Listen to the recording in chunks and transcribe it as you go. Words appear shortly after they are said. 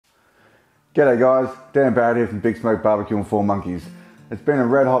G'day guys, Dan Barrett here from Big Smoke Barbecue and Four Monkeys. It's been a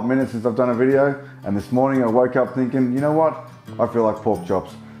red hot minute since I've done a video, and this morning I woke up thinking, you know what, I feel like pork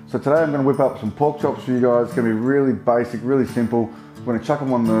chops. So today I'm going to whip up some pork chops for you guys. It's going to be really basic, really simple. I'm going to chuck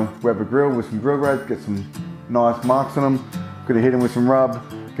them on the Weber grill with some grill grates, get some nice marks on them. Going to hit them with some rub,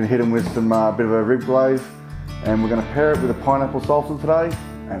 going to hit them with some bit of a rib glaze, and we're going to pair it with a pineapple salsa today,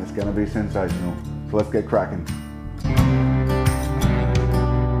 and it's going to be sensational. So let's get cracking.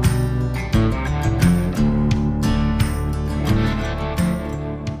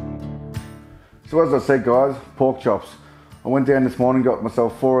 So as I said guys, pork chops. I went down this morning, got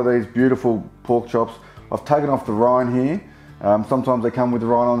myself 4 of these beautiful pork chops. I've taken off the rind here. Sometimes they come with the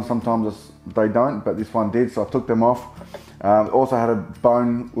rind on, sometimes they don't, but this one did, so I took them off. Also had a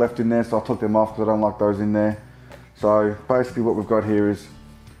bone left in there, so I took them off because I don't like those in there. So basically what we've got here is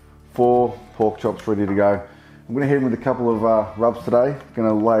 4 pork chops ready to go. I'm going to hit them with a couple of rubs today. Going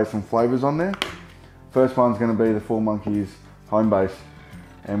to layer some flavours on there. First one's going to be the Four Monkeys home base.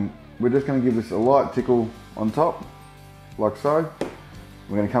 And we're just going to give this a light tickle on top, like so.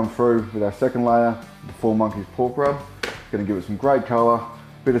 We're going to come through with our second layer, the Four Monkeys pork rub. Going to give it some great colour,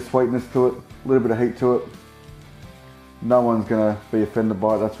 bit of sweetness to it, a little bit of heat to it. No one's going to be offended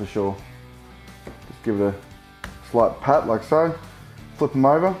by it, that's for sure. Just give it a slight pat, like so. Flip them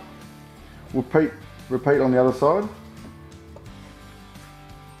over. Repeat on the other side.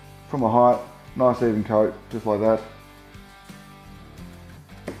 From a height, nice even coat, just like that.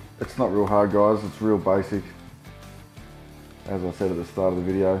 It's not real hard guys, it's real basic. As I said at the start of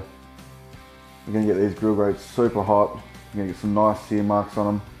the video, we're going to get these grill grates super hot. We're going to get some nice sear marks on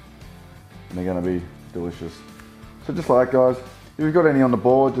them, and they're going to be delicious. So just like that guys, if you've got any on the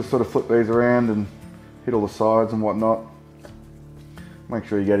board, just sort of flip these around and hit all the sides and whatnot. Make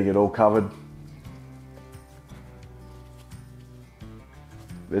sure you're getting it all covered.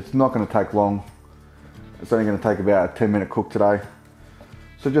 It's not going to take long. It's only going to take about a 10-minute cook today.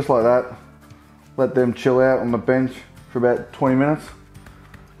 So just like that, let them chill out on the bench for about 20 minutes.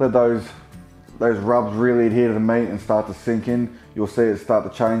 Let those rubs really adhere to the meat and start to sink in. You'll see it start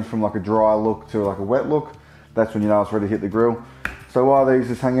to change from like a dry look to like a wet look. That's when you know it's ready to hit the grill. So while these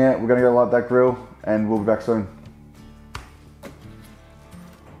just hang out, we're gonna go light that grill and we'll be back soon.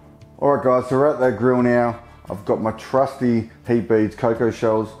 Alright guys, so we're at that grill now. I've got my trusty heat beads cocoa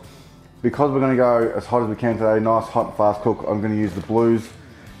shells. Because we're gonna go as hot as we can today, nice hot fast cook, I'm gonna use the blues.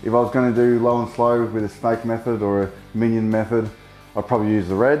 If I was going to do low and slow with a snake method or a minion method, I'd probably use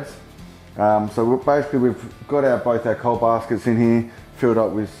the reds. So basically we've got both our coal baskets in here, filled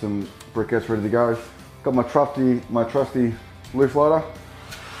up with some briquettes ready to go. Got my trusty loose lighter.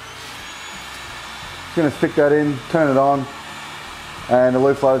 Just going to stick that in, turn it on, and the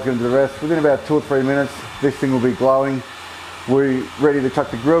loose lighter is going to do the rest. Within about 2 or 3 minutes, this thing will be glowing. We're ready to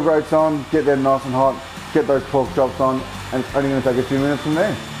chuck the grill grates on, get them nice and hot, get those pork chops on, and it's only going to take a few minutes from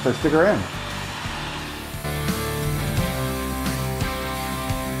there, so stick around.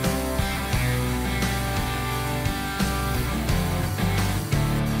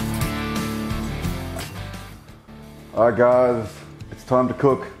 Alright guys, it's time to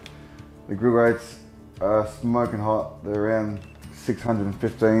cook. The grill grates are smoking hot. They're around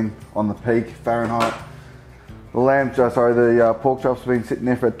 615 on the peak Fahrenheit. The pork chops have been sitting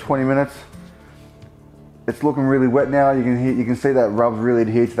there for 20 minutes. It's looking really wet now. You can see that rubs really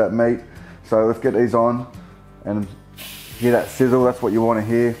adhere to that meat. So let's get these on and hear that sizzle. That's what you want to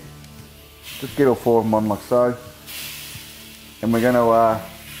hear. Just get all 4 of them on like so. And we're gonna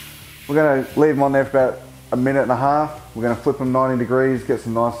leave them on there for about a minute and a half. We're gonna flip them 90 degrees, get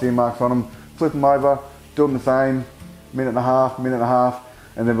some nice sear marks on them, flip them over, do them the same, minute and a half,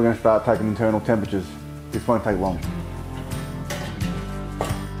 and then we're gonna start taking internal temperatures. This won't take long.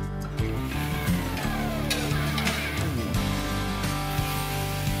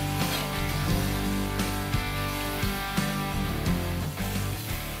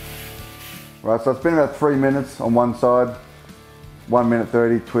 Right, so it's been about 3 minutes on one side, 1 minute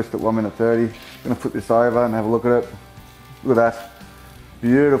 30, twist at 1 minute 30. I'm gonna flip this over and have a look at it. Look at that,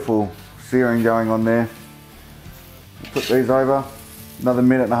 beautiful searing going on there. Flip these over, another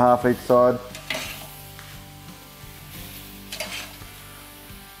minute and a half each side.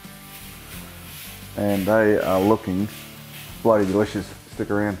 And they are looking bloody delicious.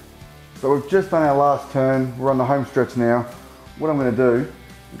 Stick around. So we've just done our last turn. We're on the home stretch now. What I'm going to do,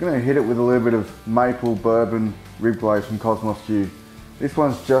 I'm going to hit it with a little bit of maple bourbon rib glaze from Cosmos Stew. This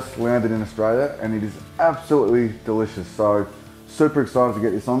one's just landed in Australia and it is absolutely delicious. So super excited to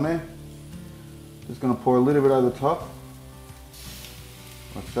get this on there. Just going to pour a little bit over the top,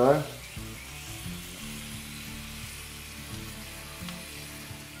 like so.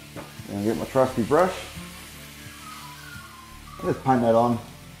 And get my trusty brush. Just paint that on.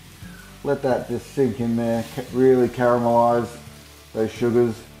 Let that just sink in there, really caramelise those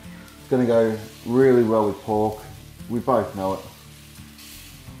sugars. It's going to go really well with pork. We both know it.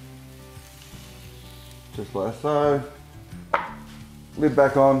 Just like so. Lid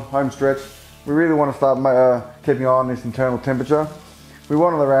back on, home stretch. We really want to start keeping an eye on this internal temperature. We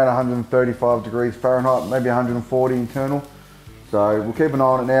want it around 135 degrees Fahrenheit, maybe 140 internal. So we'll keep an eye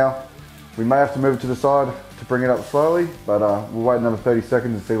on it now. We may have to move it to the side to bring it up slowly, but we'll wait another 30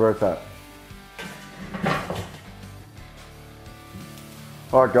 seconds and see where it's at.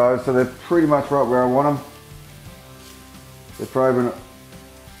 Alright guys, so they're pretty much right where I want them. They're probing at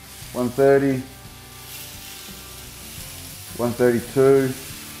 130, 132.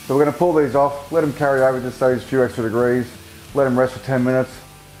 So we're going to pull these off, let them carry over just those few extra degrees, let them rest for 10 minutes,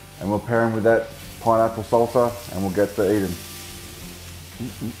 and we'll pair them with that pineapple salsa and we'll get to eating.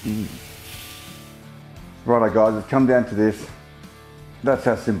 Righto guys, it's come down to this. That's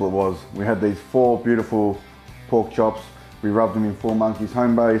how simple it was. We had these 4 beautiful pork chops. We rubbed them in 4 Monkeys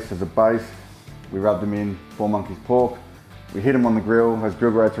home base as a base. We rubbed them in 4 Monkeys pork. We hit them on the grill. Those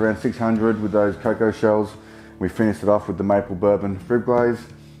grill grates around 600 with those cocoa shells. We finished it off with the maple bourbon rib glaze.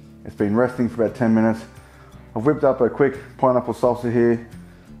 It's been resting for about 10 minutes. I've whipped up a quick pineapple salsa here.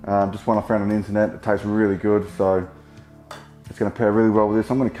 Just one I found on the internet. It tastes really good, so it's going to pair really well with this.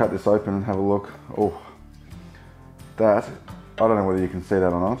 I'm going to cut this open and have a look. Oh, that, I don't know whether you can see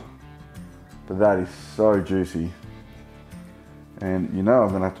that or not, but that is so juicy. And you know I'm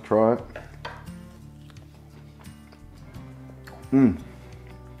going to have to try it.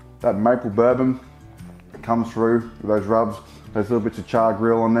 That maple bourbon comes through with those rubs, those little bits of char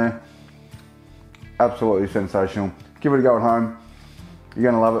grill on there. Absolutely sensational. Give it a go at home. You're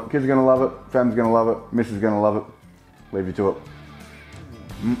going to love it. Kids are going to love it. Family's going to love it. Missus is going to love it. Leave you to it.